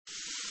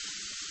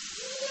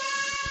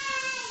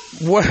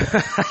What?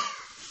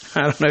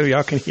 I don't know if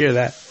y'all can hear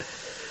that.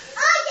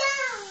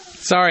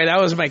 Sorry, that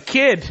was my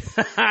kid.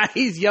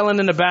 He's yelling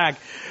in the back.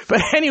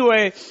 But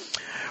anyway,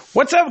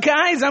 what's up,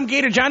 guys? I'm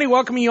Gator Johnny,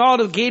 welcoming you all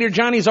to Gator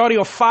Johnny's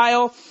audio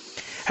file.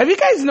 Have you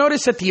guys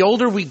noticed that the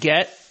older we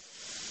get,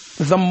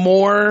 the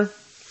more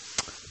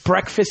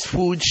breakfast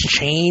foods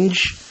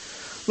change?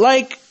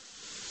 Like,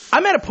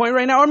 I'm at a point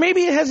right now, or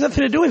maybe it has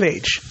nothing to do with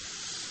age.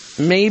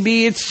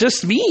 Maybe it's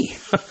just me.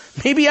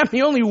 Maybe I'm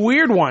the only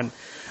weird one.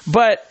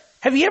 But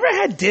have you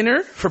ever had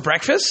dinner for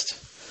breakfast?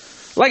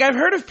 Like, I've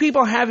heard of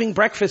people having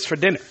breakfast for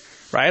dinner,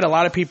 right? A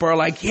lot of people are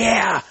like,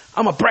 yeah,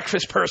 I'm a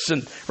breakfast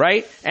person,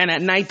 right? And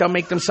at night, they'll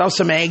make themselves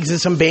some eggs and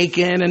some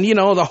bacon and,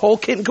 the whole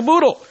kit and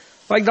caboodle.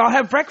 Like, they'll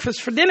have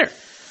breakfast for dinner.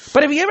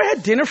 But have you ever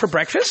had dinner for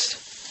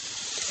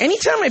breakfast?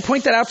 Anytime I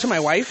point that out to my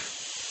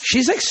wife,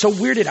 she's like so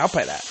weirded out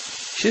by that.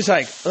 She's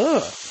like,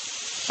 ugh.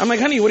 I'm like,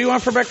 honey, what do you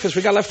want for breakfast?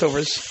 We got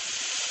leftovers.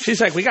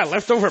 She's like, we got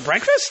leftover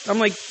breakfast? I'm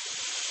like,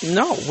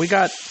 no, we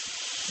got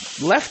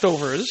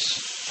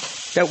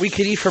leftovers that we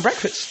could eat for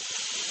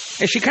breakfast.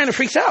 And she kind of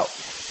freaks out.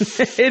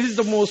 It is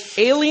the most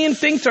alien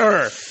thing to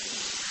her.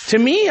 To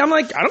me, I'm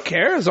like, I don't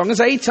care as long as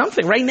I eat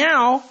something. Right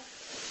now,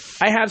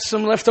 I have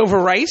some leftover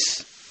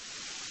rice.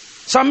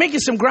 So I'm making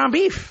some ground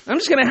beef. I'm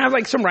just going to have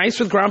like some rice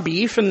with ground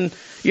beef and,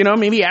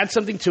 maybe add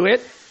something to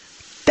it.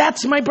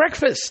 That's my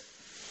breakfast.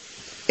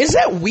 Is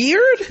that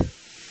weird?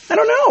 I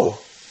don't know.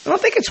 I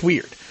don't think it's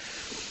weird.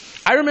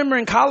 I remember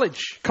in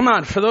college, come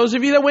on, for those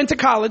of you that went to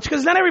college,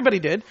 because not everybody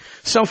did.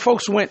 Some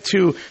folks went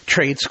to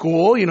trade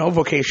school,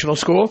 vocational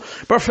school.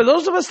 But for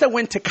those of us that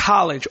went to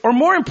college, or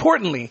more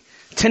importantly,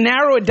 to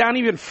narrow it down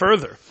even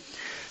further,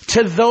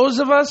 to those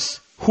of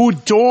us who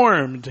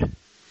dormed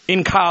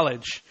in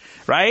college,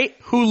 right?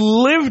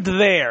 Who lived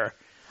there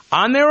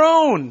on their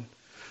own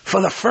for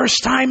the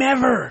first time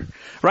ever,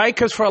 right?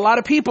 Because for a lot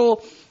of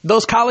people,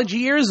 those college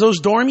years,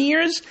 those dorm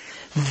years,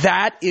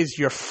 that is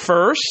your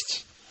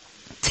first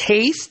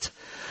taste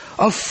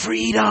of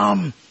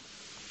freedom.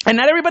 And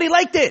not everybody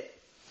liked it.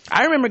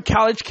 I remember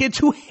college kids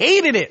who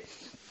hated it.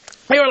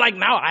 They were like,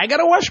 now I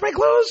gotta wash my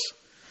clothes?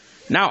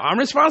 Now I'm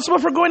responsible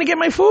for going to get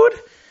my food?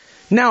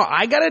 Now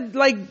I gotta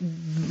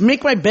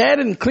make my bed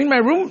and clean my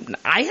room?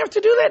 I have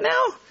to do that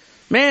now?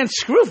 Man,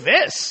 screw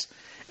this.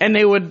 And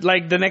they would,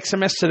 the next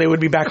semester, they would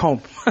be back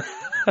home.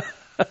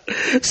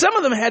 Some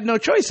of them had no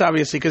choice,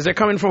 obviously, because they're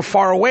coming from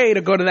far away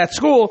to go to that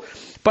school.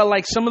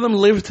 But some of them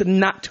lived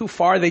not too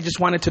far. They just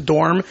wanted to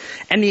dorm,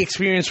 and the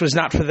experience was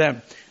not for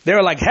them. They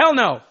were like, hell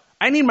no.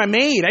 I need my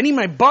maid. I need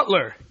my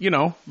butler.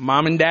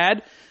 Mom and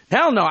dad.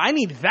 Hell no. I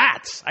need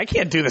that. I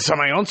can't do this on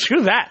my own.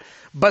 Screw that.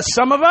 But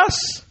some of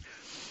us,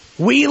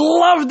 we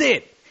loved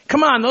it.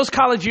 Come on. Those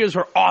college years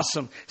were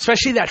awesome.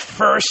 Especially that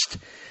first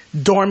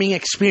dorming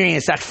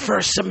experience, that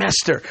first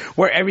semester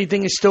where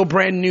everything is still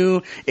brand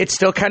new. It's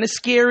still kind of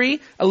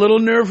scary, a little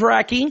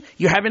nerve-wracking.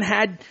 You haven't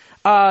had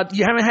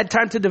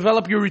time to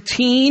develop your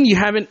routine. You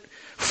haven't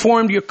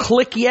formed your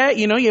clique yet.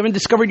 You haven't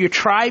discovered your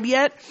tribe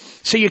yet.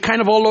 So you're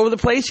kind of all over the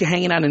place. You're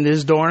hanging out in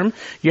this dorm.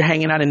 You're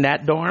hanging out in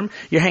that dorm.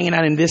 You're hanging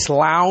out in this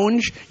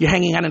lounge. You're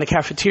hanging out in the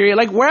cafeteria,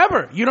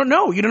 wherever. You don't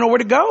know. You don't know where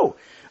to go.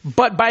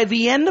 But by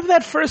the end of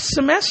that first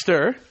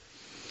semester,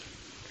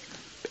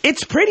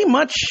 it's pretty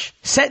much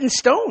set in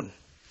stone,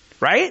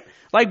 right?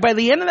 By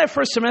the end of that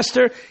first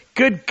semester,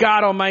 good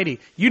God almighty,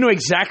 you know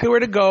exactly where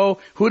to go,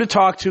 who to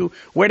talk to,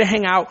 where to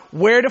hang out,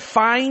 where to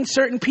find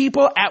certain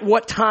people, at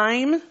what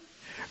time,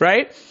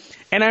 right?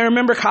 And I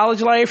remember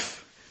college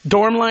life,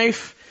 dorm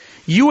life,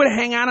 you would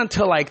hang out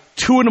until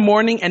 2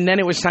 a.m, and then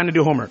it was time to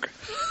do homework.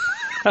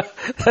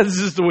 That's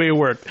just the way it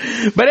worked.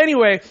 But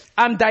anyway,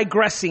 I'm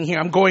digressing here.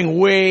 I'm going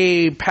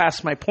way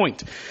past my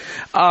point.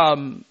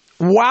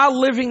 While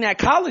living that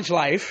college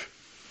life,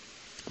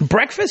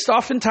 breakfast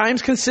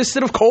oftentimes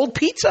consisted of cold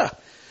pizza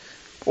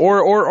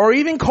or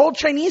even cold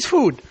Chinese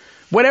food,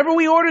 whatever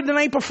we ordered the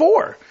night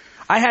before.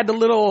 I had the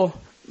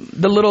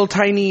little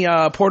tiny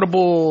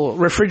portable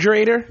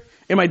refrigerator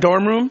in my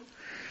dorm room.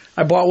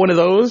 I bought one of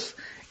those,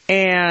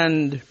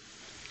 and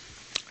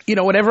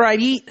whatever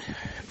I'd eat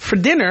for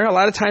dinner, a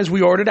lot of times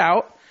we ordered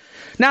out.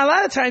 Now, a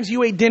lot of times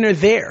you ate dinner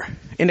there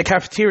in the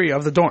cafeteria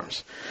of the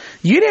dorms.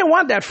 You didn't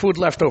want that food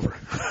left over.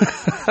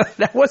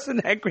 That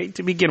wasn't that great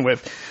to begin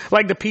with.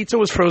 The pizza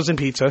was frozen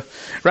pizza,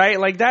 right?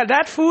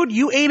 That food,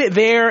 you ate it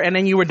there and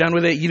then you were done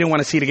with it. You didn't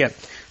want to see it again.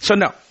 So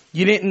no,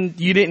 you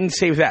didn't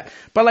save that.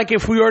 But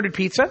if we ordered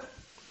pizza,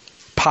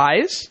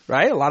 pies,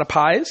 right? A lot of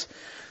pies.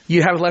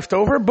 You have left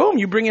over, boom,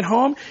 you bring it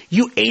home.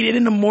 You ate it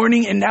in the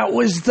morning, and that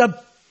was the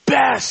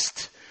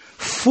best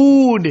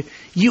food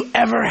you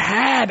ever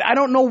had. I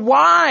don't know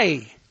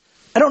why.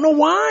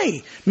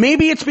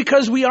 Maybe it's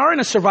because we are in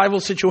a survival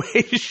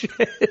situation.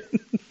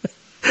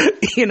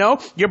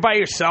 You're by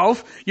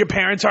yourself. Your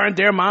parents aren't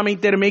there. Mom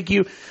ain't there to make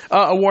you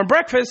a warm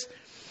breakfast.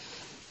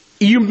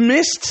 You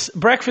missed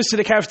breakfast at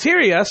the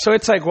cafeteria. So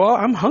it's well,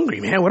 I'm hungry,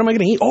 man. What am I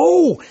going to eat?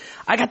 Oh,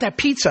 I got that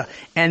pizza.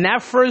 And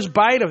that first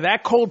bite of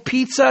that cold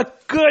pizza,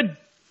 good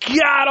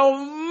God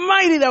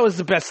almighty, that was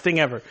the best thing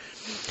ever.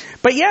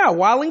 But yeah,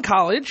 while in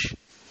college,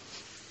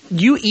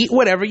 you eat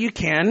whatever you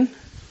can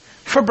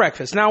for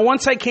breakfast. Now,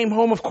 once I came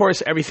home, of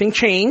course, everything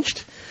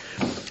changed.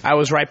 I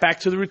was right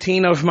back to the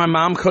routine of my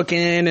mom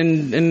cooking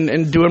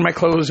and doing my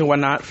clothes and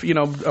whatnot,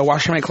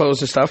 washing my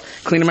clothes and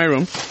stuff, cleaning my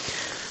room.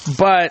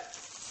 But,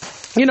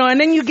 and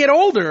then you get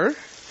older,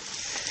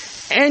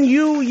 and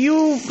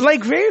you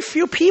like very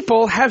few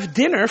people have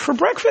dinner for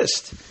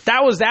breakfast.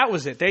 That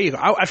was it. There you go.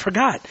 I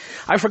forgot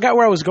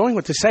where I was going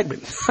with this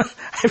segment.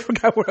 I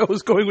forgot where I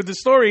was going with the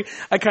story.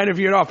 I kind of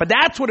veered off. But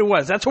that's what it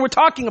was. That's what we're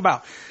talking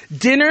about.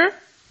 Dinner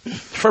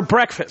for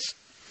breakfast.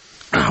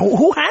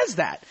 Who has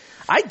that?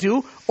 I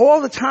do all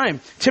the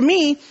time. To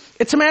me,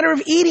 it's a matter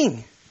of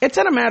eating. It's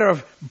not a matter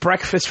of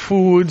breakfast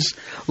foods,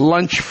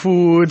 lunch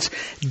foods,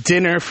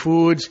 dinner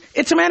foods.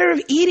 It's a matter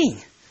of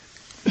eating.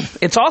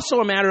 It's also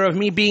a matter of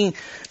me being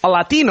a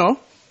Latino,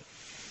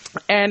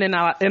 and in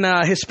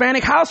a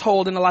Hispanic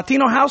household, in a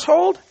Latino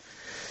household,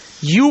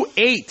 you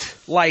ate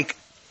like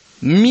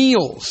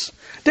meals.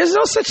 There's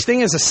no such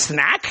thing as a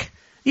snack.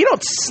 You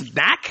don't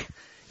snack.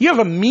 You have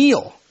a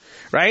meal,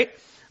 right?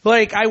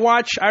 Like I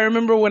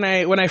remember when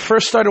I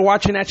first started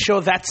watching that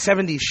show, That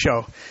 70s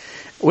Show,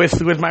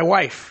 with my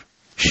wife,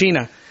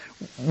 Sheena.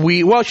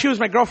 She was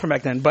my girlfriend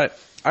back then, but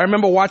I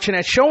remember watching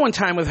that show one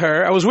time with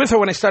her. I was with her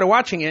when I started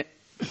watching it,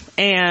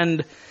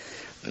 and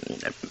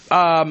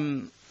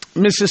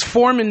Mrs.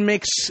 Foreman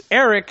makes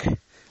Eric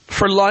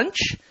for lunch.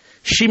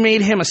 She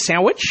made him a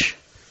sandwich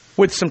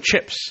with some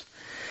chips.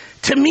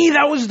 To me,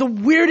 that was the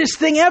weirdest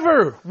thing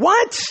ever.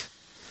 What?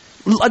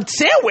 A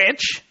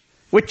sandwich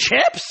with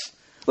chips?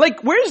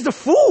 Like, where's the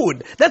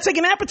food? That's like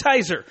an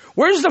appetizer.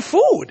 Where's the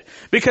food?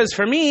 Because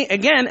for me,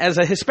 again, as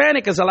a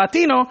Hispanic, as a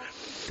Latino,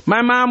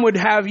 my mom would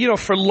have,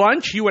 for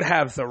lunch, you would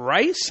have the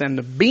rice and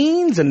the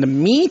beans and the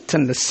meat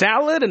and the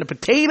salad and the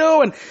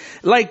potato and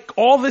like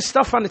all this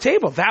stuff on the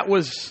table. That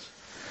was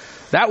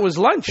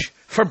lunch.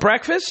 For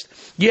breakfast,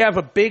 you have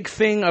a big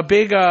pan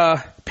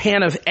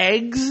of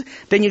eggs.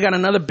 Then you got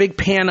another big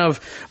pan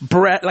of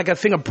bread, like a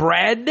thing of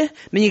bread.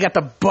 Then you got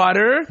the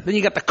butter. Then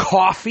you got the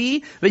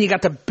coffee. Then you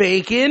got the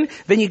bacon.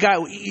 Then you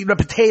got the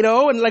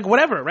potato and like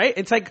whatever, right?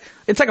 It's like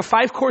a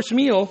 5-course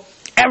meal,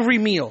 every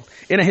meal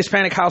in a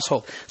Hispanic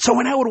household. So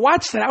when I would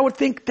watch that, I would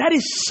think that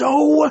is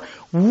so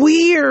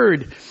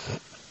weird.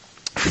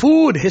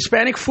 Food,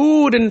 Hispanic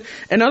food and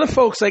other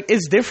folks, like,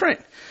 is different.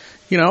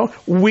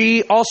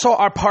 We also,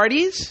 our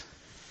parties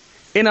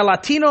in a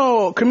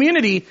Latino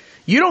community,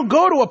 you don't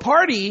go to a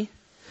party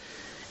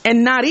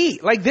and not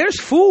eat. Like, there's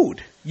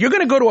food. You're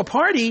going to go to a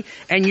party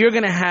and you're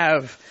going to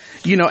have,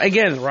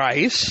 again,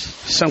 rice,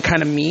 some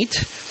kind of meat,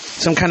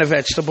 some kind of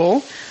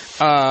vegetable,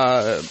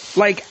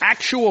 like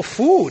actual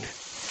food.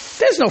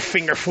 There's no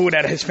finger food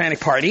at a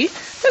Hispanic party.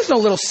 There's no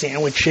little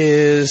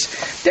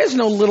sandwiches. There's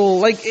no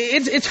little,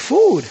 it's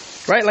food,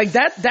 right? Like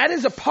that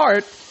is a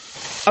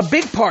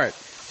big part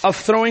of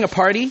throwing a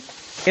party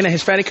in a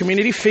Hispanic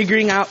community,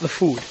 figuring out the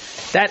food.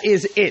 That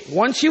is it.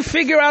 Once you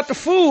figure out the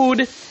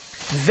food,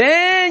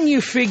 then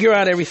you figure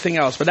out everything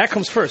else. But that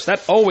comes first.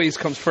 That always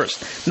comes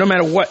first, no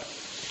matter what.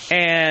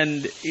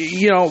 And,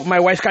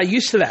 my wife got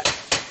used to that.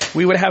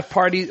 We would have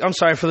parties. I'm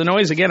sorry for the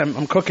noise. Again,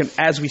 I'm cooking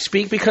as we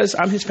speak because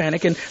I'm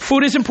Hispanic and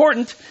food is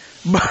important.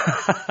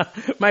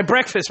 My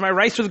breakfast, my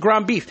rice with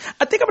ground beef.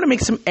 I think I'm going to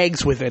make some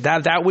eggs with it.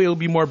 That way it'll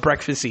be more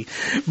breakfasty.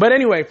 But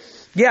anyway,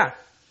 yeah.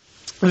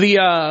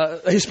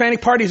 The Hispanic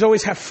parties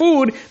always have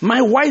food.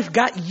 My wife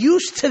got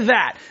used to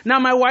that. Now,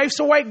 my wife's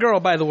a white girl,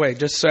 by the way,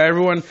 just so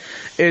everyone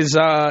is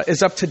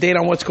up to date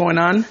on what's going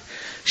on.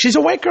 She's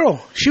a white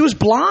girl. She was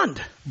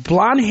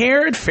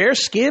blonde-haired,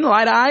 fair-skinned,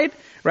 light-eyed,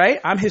 right?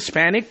 I'm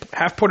Hispanic,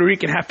 half Puerto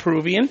Rican, half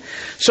Peruvian.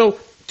 So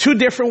 2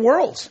 different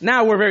worlds.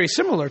 Now we're very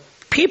similar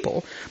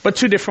people, but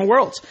 2 different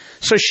worlds.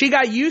 So she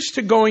got used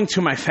to going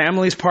to my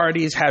family's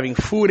parties, having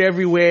food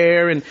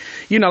everywhere. And,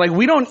 we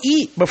don't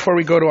eat before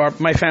we go to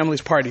my family's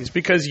parties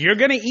because you're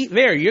going to eat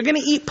there. You're going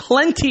to eat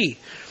plenty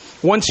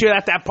once you're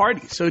at that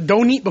party. So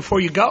don't eat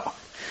before you go.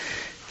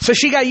 So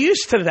she got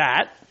used to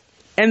that.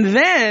 And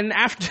then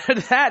after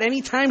that,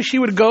 anytime she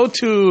would go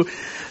to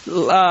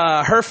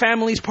her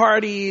family's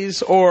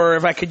parties, or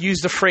if I could use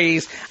the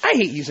phrase, I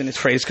hate using this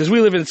phrase because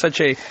we live in such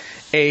a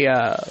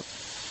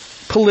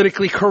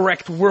politically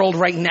correct world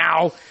right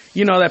now,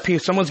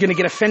 that someone's going to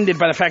get offended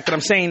by the fact that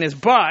I'm saying this,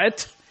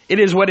 but it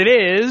is what it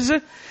is.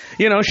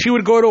 She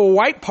would go to a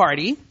white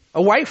party,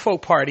 a white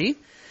folk party,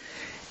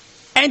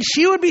 and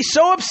she would be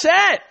so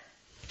upset.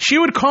 She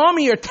would call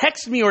me or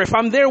text me, or if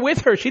I'm there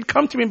with her, she'd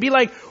come to me and be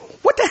like,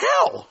 what the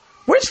hell?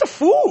 Where's the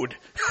food?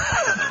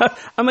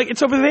 I'm like,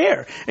 it's over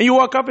there. And you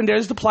walk up and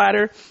there's the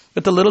platter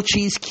with the little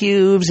cheese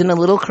cubes and the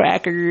little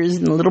crackers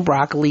and the little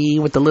broccoli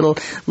with the little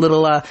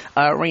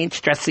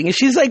ranch dressing. And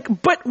she's like,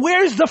 but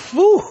where's the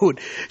food?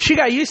 She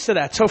got used to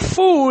that. So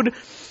food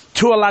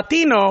to a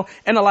Latino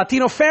and a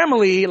Latino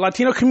family,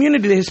 Latino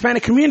community, the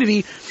Hispanic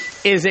community,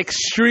 is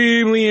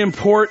extremely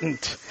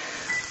important.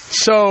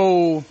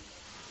 So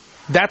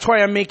that's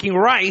why I'm making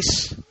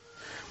rice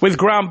with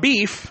ground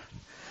beef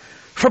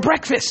for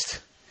breakfast.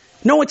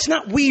 No, it's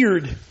not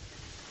weird.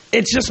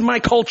 It's just my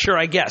culture,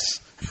 I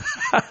guess.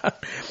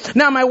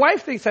 Now, my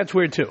wife thinks that's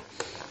weird too.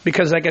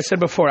 Because like I said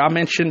before,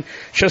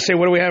 she'll say,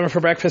 what are we having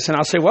for breakfast? And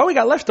I'll say, well, we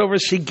got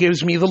leftovers. She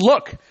gives me the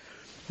look.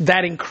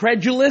 That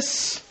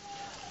incredulous,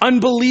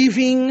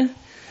 unbelieving,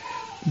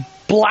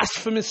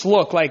 blasphemous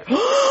look. Like,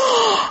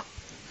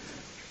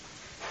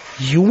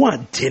 you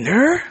want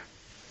dinner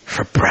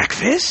for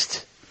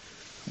breakfast?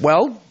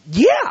 Well,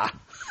 yeah.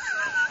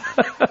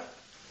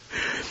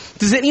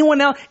 Does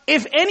anyone else,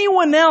 if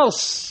anyone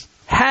else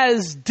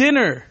has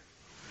dinner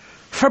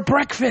for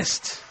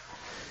breakfast,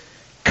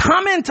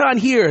 comment on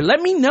here. Let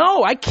me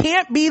know. I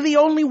can't be the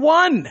only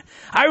one.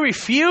 I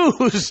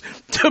refuse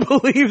to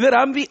believe that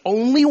I'm the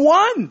only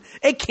one.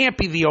 It can't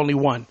be the only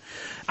one.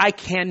 I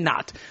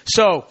cannot.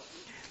 So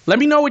let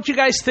me know what you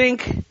guys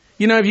think.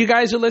 You know, if you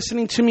guys are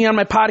listening to me on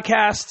my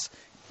podcasts,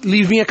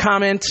 leave me a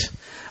comment.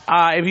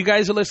 If you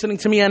guys are listening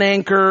to me on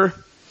Anchor,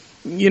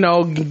 you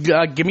know,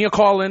 give me a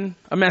call in,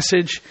 a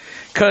message,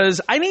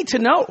 because I need to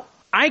know.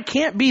 I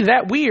can't be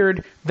that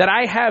weird that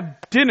I have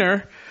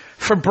dinner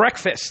for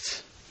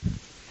breakfast.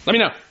 Let me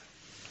know.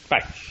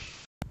 Bye.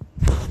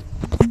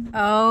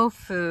 Oh,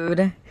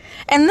 food.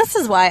 And this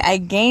is why I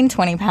gained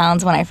 20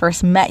 pounds when I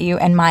first met you,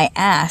 and my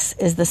ass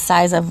is the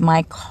size of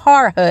my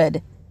car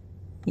hood.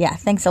 Yeah,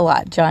 thanks a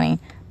lot, Johnny.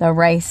 The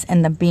rice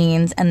and the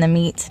beans and the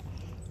meat.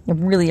 I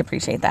really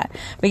appreciate that.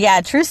 But yeah,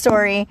 true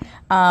story.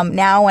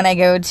 Now when I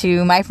go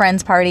to my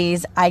friends'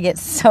 parties, I get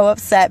so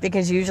upset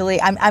because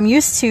usually I'm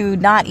used to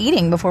not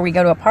eating before we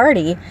go to a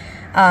party.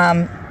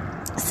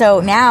 So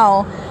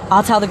now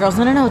I'll tell the girls,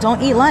 no,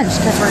 don't eat lunch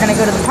because we're going to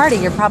go to the party.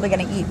 You're probably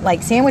going to eat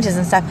like sandwiches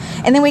and stuff.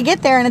 And then we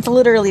get there and it's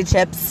literally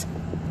chips.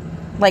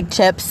 Like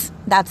chips.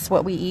 That's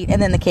what we eat.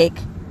 And then the cake.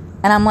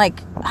 And I'm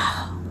like,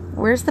 oh,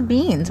 where's the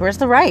beans? Where's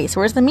the rice?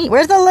 Where's the meat?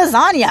 Where's the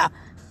lasagna?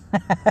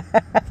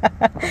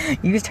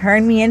 You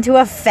turned me into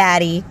a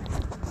fatty.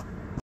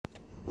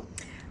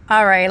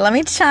 All right, let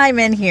me chime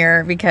in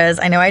here because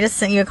I know I just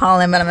sent you a call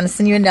in, but I'm going to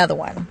send you another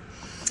one.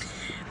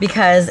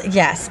 Because,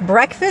 yes,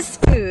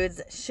 breakfast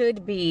foods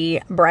should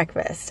be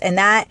breakfast. And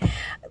that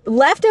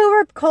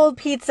leftover cold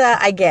pizza,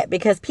 I get.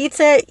 Because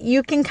pizza,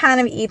 you can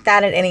kind of eat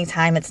that at any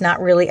time. It's not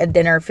really a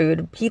dinner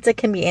food. Pizza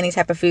can be any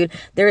type of food.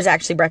 There's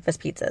actually breakfast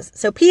pizzas.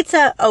 So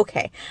pizza,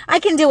 okay. I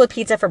can deal with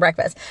pizza for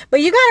breakfast.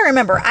 But you got to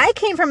remember, I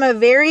came from a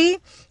very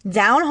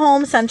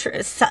down-home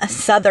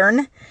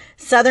southern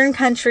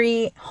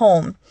country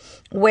home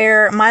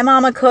where my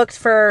mama cooked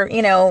for,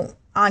 you know,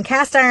 on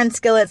cast iron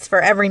skillets for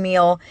every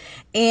meal.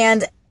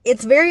 And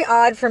it's very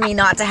odd for me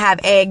not to have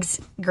eggs,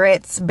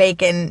 grits,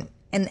 bacon,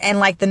 and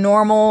like the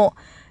normal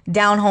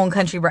down home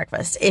country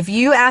breakfast. If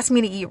you ask me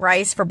to eat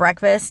rice for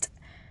breakfast,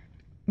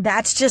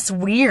 that's just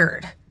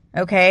weird.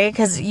 Okay?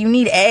 Because you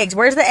need eggs.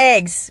 Where's the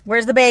eggs?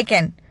 Where's the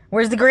bacon?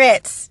 Where's the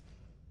grits?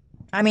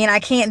 I mean, I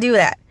can't do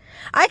that.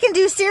 I can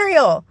do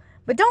cereal,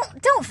 but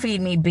don't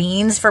feed me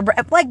beans for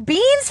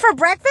beans for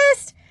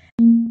breakfast?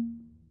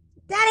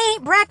 That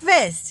ain't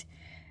breakfast.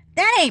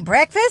 That ain't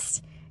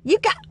breakfast. You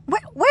got,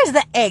 where's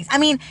the eggs? I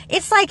mean,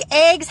 it's like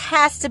eggs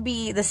has to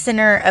be the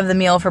center of the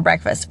meal for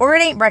breakfast, or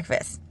it ain't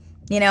breakfast,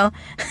 you know?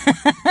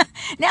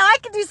 Now, I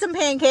can do some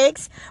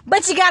pancakes,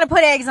 but you got to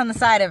put eggs on the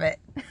side of it.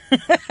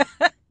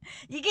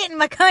 You're getting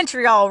my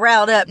country all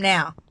riled up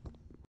now.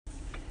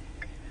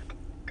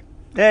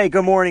 Hey,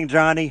 good morning,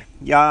 Johnny.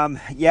 Yeah,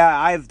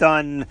 I've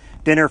done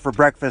dinner for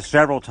breakfast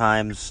several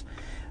times.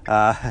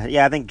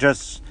 I think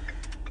just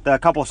a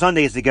couple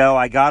Sundays ago,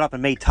 I got up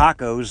and made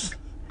tacos.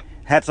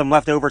 Had some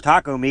leftover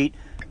taco meat.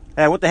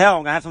 Hey, what the hell?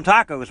 I'm going to have some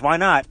tacos. Why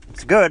not?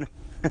 It's good.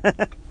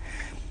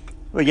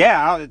 Well,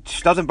 yeah, it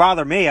just doesn't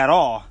bother me at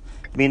all.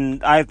 I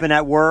mean, I've been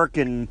at work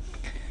and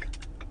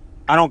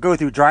I don't go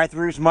through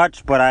drive-thrus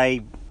much, but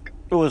it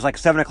was like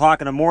 7 o'clock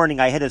in the morning.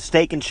 I hit a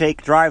Steak and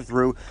Shake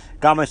drive-thru,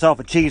 got myself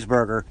a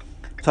cheeseburger.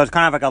 So it's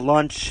kind of like a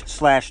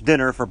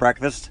lunch/dinner for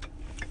breakfast.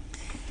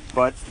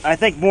 But I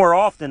think more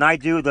often I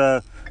do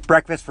the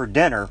breakfast for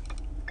dinner.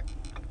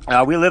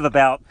 We live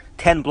about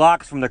 10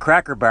 blocks from the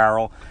Cracker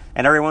Barrel,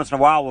 and every once in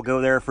a while we'll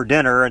go there for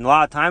dinner, and a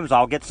lot of times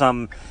I'll get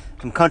some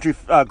country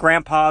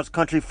grandpa's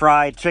country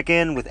fried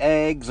chicken with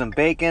eggs and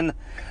bacon.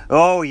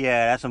 Oh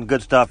yeah, that's some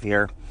good stuff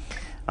here.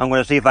 I'm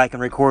going to see if I can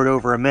record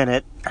over a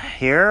minute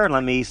here.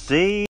 Let me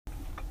see.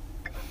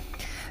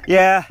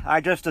 Yeah,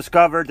 I just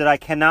discovered that I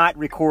cannot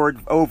record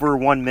over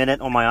 1 minute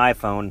on my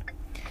iPhone.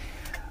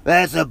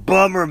 That's a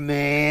bummer,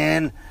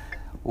 man.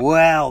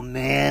 Wow,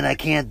 man, I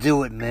can't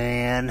do it,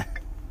 man.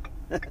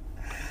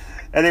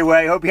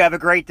 Anyway, hope you have a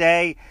great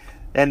day,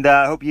 and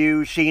hope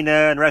you,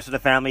 Sheena, and the rest of the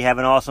family have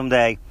an awesome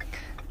day.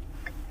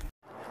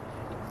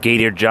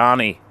 Gator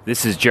Johnny,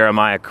 this is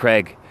Jeremiah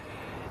Craig.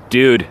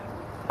 Dude,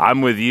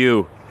 I'm with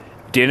you.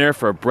 Dinner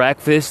for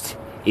breakfast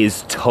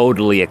is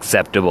totally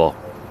acceptable.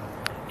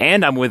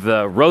 And I'm with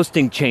the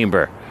Roasting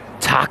Chamber.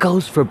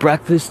 Tacos for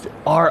breakfast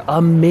are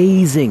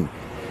amazing.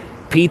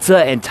 Pizza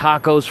and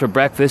tacos for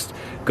breakfast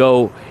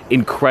go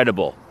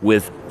incredible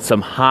with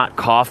some hot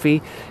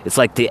coffee. It's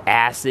like the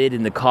acid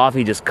in the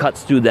coffee just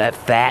cuts through that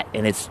fat,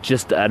 and it's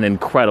just an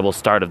incredible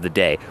start of the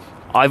day.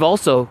 I've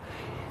also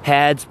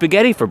had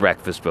spaghetti for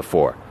breakfast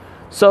before.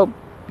 So,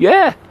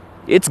 yeah,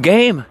 it's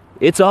game.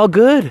 It's all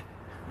good.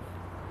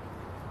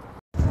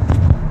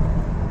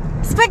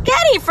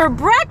 spaghetti for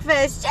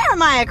breakfast?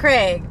 Jeremiah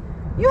Craig,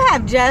 you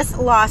have just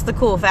lost the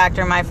cool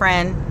factor, my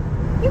friend.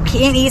 You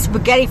can't eat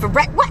spaghetti for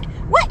breakfast.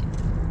 What?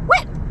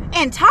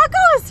 And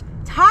tacos?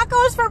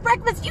 Tacos for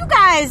breakfast? You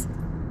guys,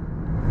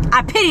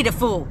 I pity the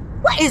fool.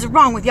 What is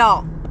wrong with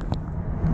y'all?